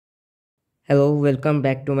Hello, welcome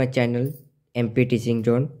back to my channel MP Teaching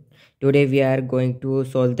Zone. Today we are going to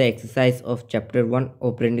solve the exercise of chapter 1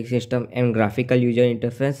 operating system and graphical user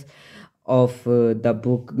interface of the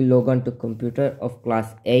book Log On to Computer of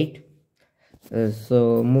class 8.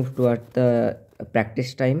 So move towards the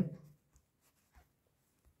practice time.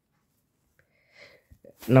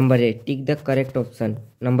 Number 8, tick the correct option.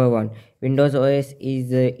 Number 1, Windows OS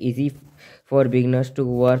is easy for beginners to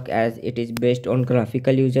work as it is based on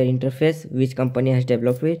graphical user interface. Which company has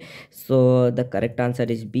developed it? So the correct answer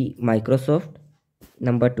is B, Microsoft.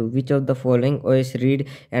 Number 2, which of the following OS read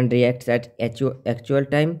and reacts at actual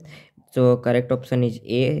time? So correct option is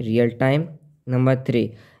A, real time. Number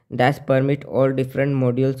 3, dash permit all different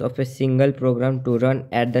modules of a single program to run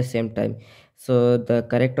at the same time. So the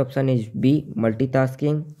correct option is B,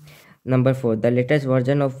 multitasking. Number 4, the latest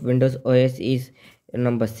version of Windows OS is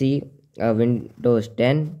number C, Windows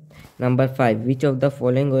 10. Number 5, which of the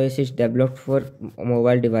following OS is developed for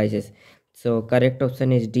mobile devices? So correct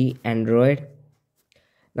option is D, Android.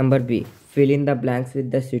 Number B, fill in the blanks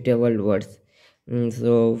with the suitable words.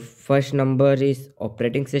 So first number is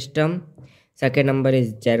operating system, second number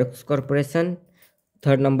is Xerox Corporation,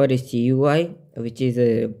 third number is CUI, which is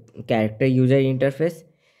a character user interface.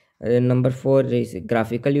 Number 4 is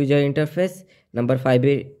graphical user interface. Number 5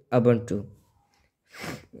 is Ubuntu.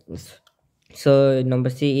 So number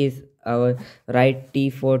C is our right,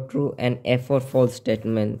 T for true and F for false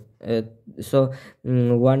statement.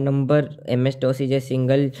 One number, MS-DOS is a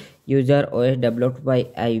single user OS developed by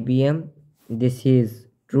IBM. This is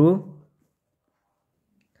true.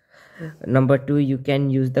 Number 2, you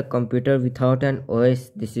can use the computer without an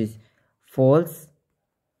OS. This is false.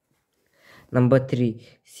 Number 3,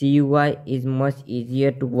 CUI is much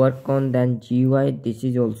easier to work on than GUI. This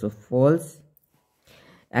is also false.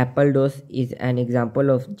 Apple DOS is an example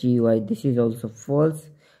of GUI. This is also false.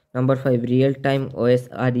 Number 5, real-time OS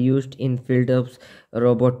are used in field of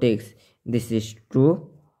robotics. This is true.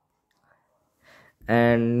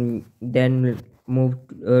 And then move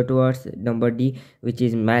towards number D, which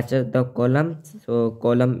is match the columns. So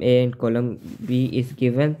column A and column B is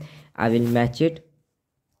given. I will match it.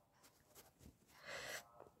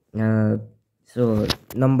 So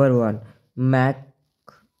number 1, Mac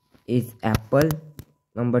is Apple.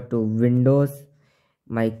 Number 2, Windows,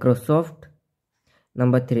 Microsoft.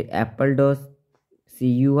 Number 3, Apple DOS,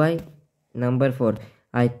 CUI. Number 4,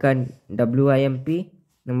 Icon, WIMP.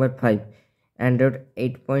 Number 5, Android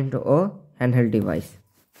 8.0 handheld device.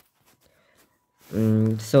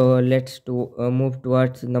 So let's move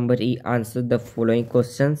towards number E, answer the following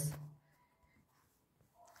questions.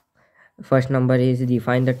 First number is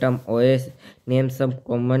define the term OS, name some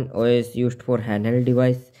common OS used for handheld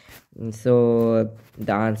device. So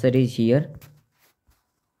the answer is here.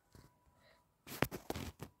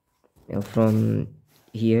 From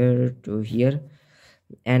here to here,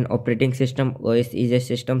 an operating system OS is a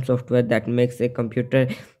system software that makes a computer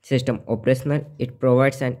system operational. It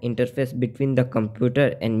provides an interface between the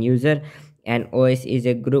computer and user. An OS is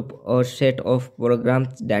a group or set of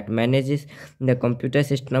programs that manages the computer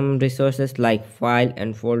system resources like file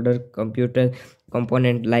and folder, computer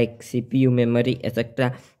component like CPU, memory,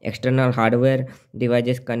 etc. External hardware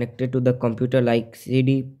devices connected to the computer like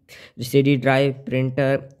CD drive,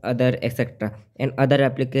 printer, other etc. and other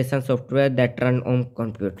application software that run on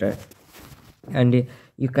computer. And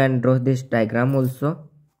you can draw this diagram also.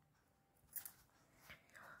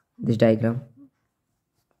 This diagram,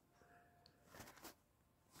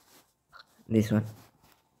 this one.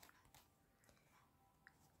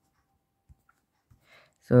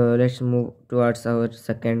 So let's move towards our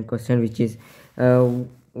second question, which is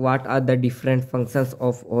what are the different functions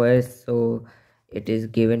of OS? So it is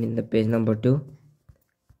given in the page number 2.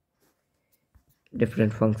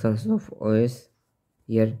 Different functions of OS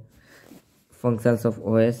here. Functions of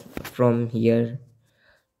OS from here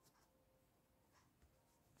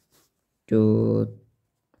to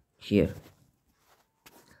here.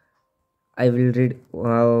 I will read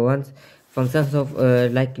once. Functions of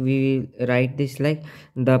like we write this like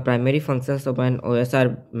the primary functions of an OS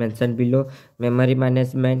are mentioned below: memory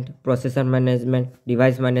management, processor management,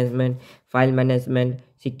 device management, file management,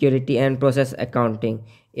 security and process accounting.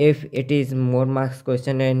 If it is more marks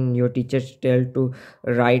question and your teachers tell to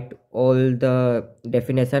write all the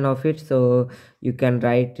definition of it, so you can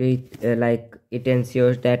write it like it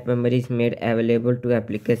ensures that memory is made available to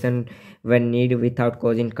application when need without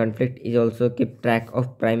causing conflict. Is also keep track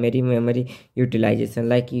of primary memory utilization.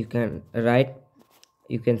 Like you can write,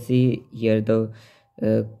 you can see here the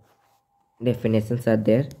definitions are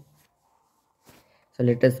there. So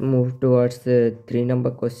let us move towards the 3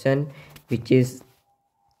 number question, which is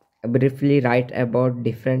briefly write about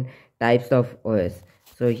different types of OS.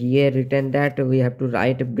 So here written that we have to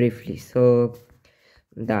write briefly, so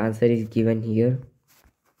the answer is given here.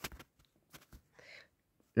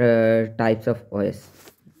 Types of OS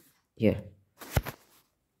here.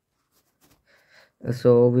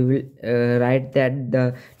 So we will write that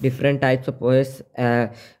the different types of OS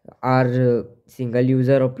are single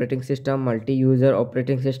user operating system, multi-user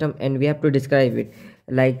operating system, and we have to describe it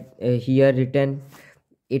like here written.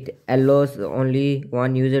 It allows only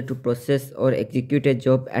one user to process or execute a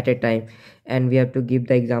job at a time, and we have to give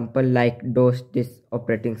the example like DOS, this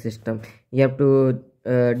operating system. You have to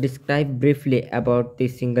describe briefly about the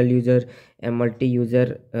single user and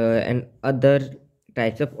multi-user and other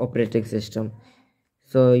types of operating system.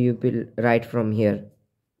 So you will write from here.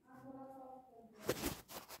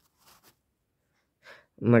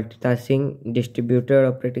 Multitasking distributed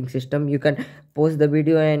operating system. You can pause the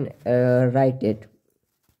video and write it.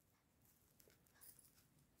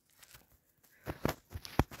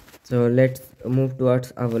 So let's move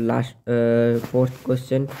towards our last fourth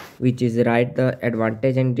question, which is write the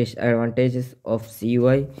advantage and disadvantages of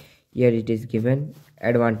CUI. Here it is given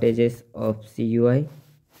advantages of CUI,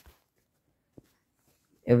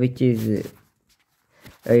 which is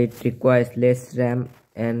it requires less RAM,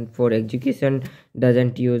 and for execution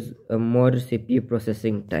doesn't use more CPU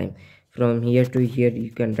processing time. From here to here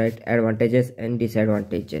you can write advantages and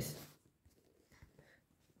disadvantages.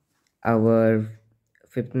 Our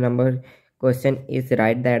fifth number question is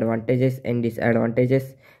write the advantages and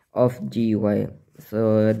disadvantages of GUI.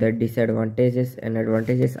 So the disadvantages and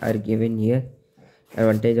advantages are given here.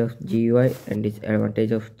 Advantage of GUI and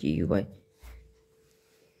disadvantage of GUI.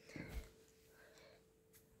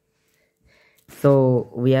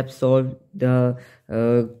 So we have solved the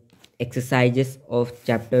exercises of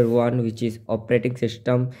chapter 1, which is operating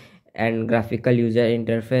system and graphical user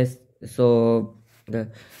interface. So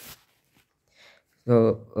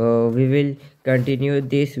we will continue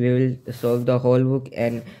this. We will solve the whole book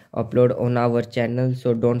and upload on our channel,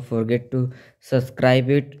 so don't forget to subscribe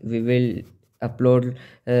it. We will upload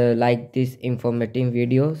like this informative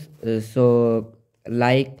videos, so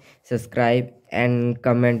like, subscribe and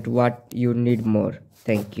comment what you need more.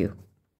 Thank you.